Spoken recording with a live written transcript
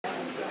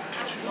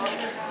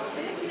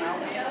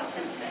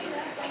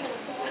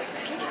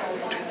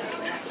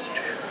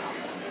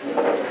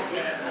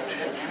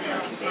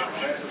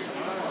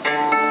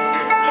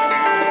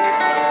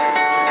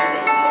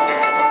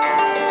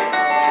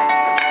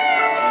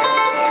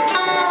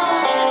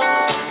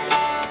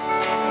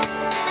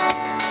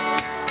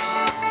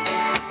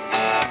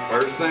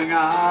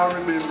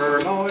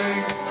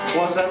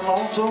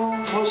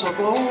lonesome whistle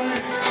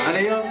blowing, and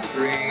a young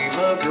dream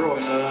of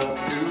growing up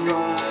to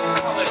ride.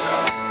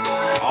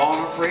 On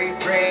a freight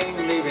train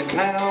leaving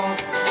town,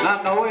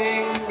 not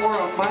knowing where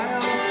I'm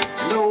bound,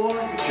 no one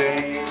can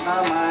change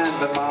my mind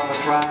but Mama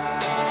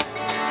tried.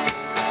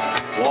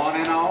 One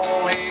and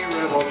only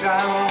rebel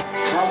child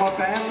from a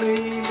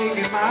family meek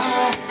and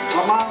mild,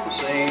 my mama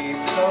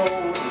seemed to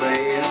know to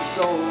lay in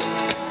store.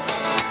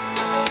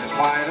 In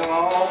spite of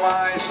all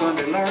my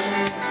Sunday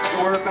learning,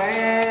 where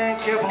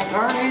bad kept on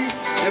turning,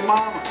 that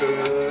mama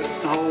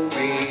couldn't hold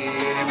me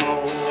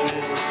anymore.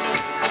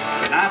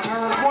 And I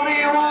turned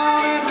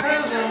 21 in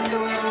prison,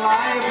 doing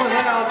life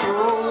without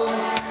parole.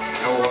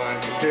 No one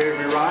could steer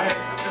me right,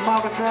 and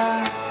mama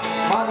tried to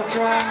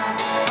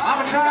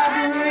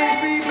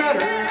raise me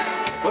better,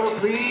 but a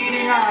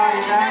bleeding heart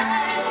is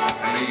out,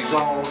 and he's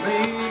on me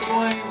to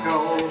blame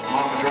 'cause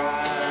mama tried.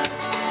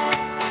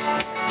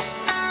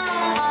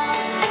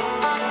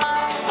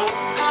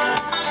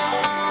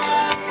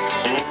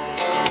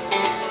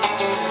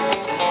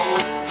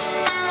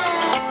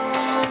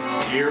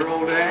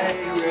 Year-old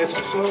daddy, rest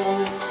his soul,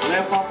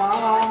 left my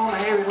mama on a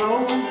heavy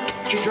load.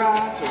 She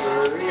tried so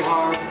very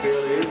hard to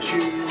fill his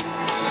shoes,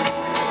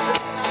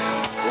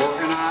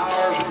 working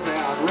hours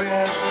without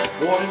rest,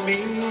 wanted me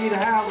to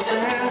have the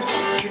best.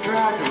 She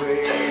tried to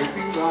raise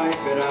me right,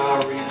 but I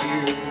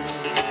refused.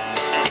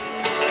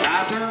 I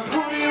turned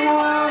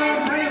 21 in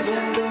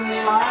prison,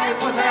 doing life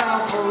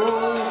without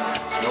parole.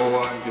 No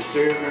one could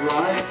steer me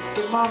right,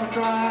 but mama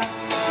tried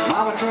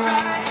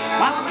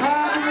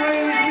to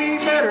raise me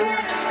better,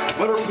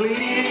 but her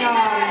bleeding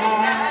heart and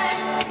mind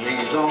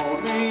leaves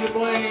on me to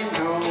blame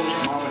 'cause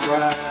mama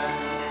tried.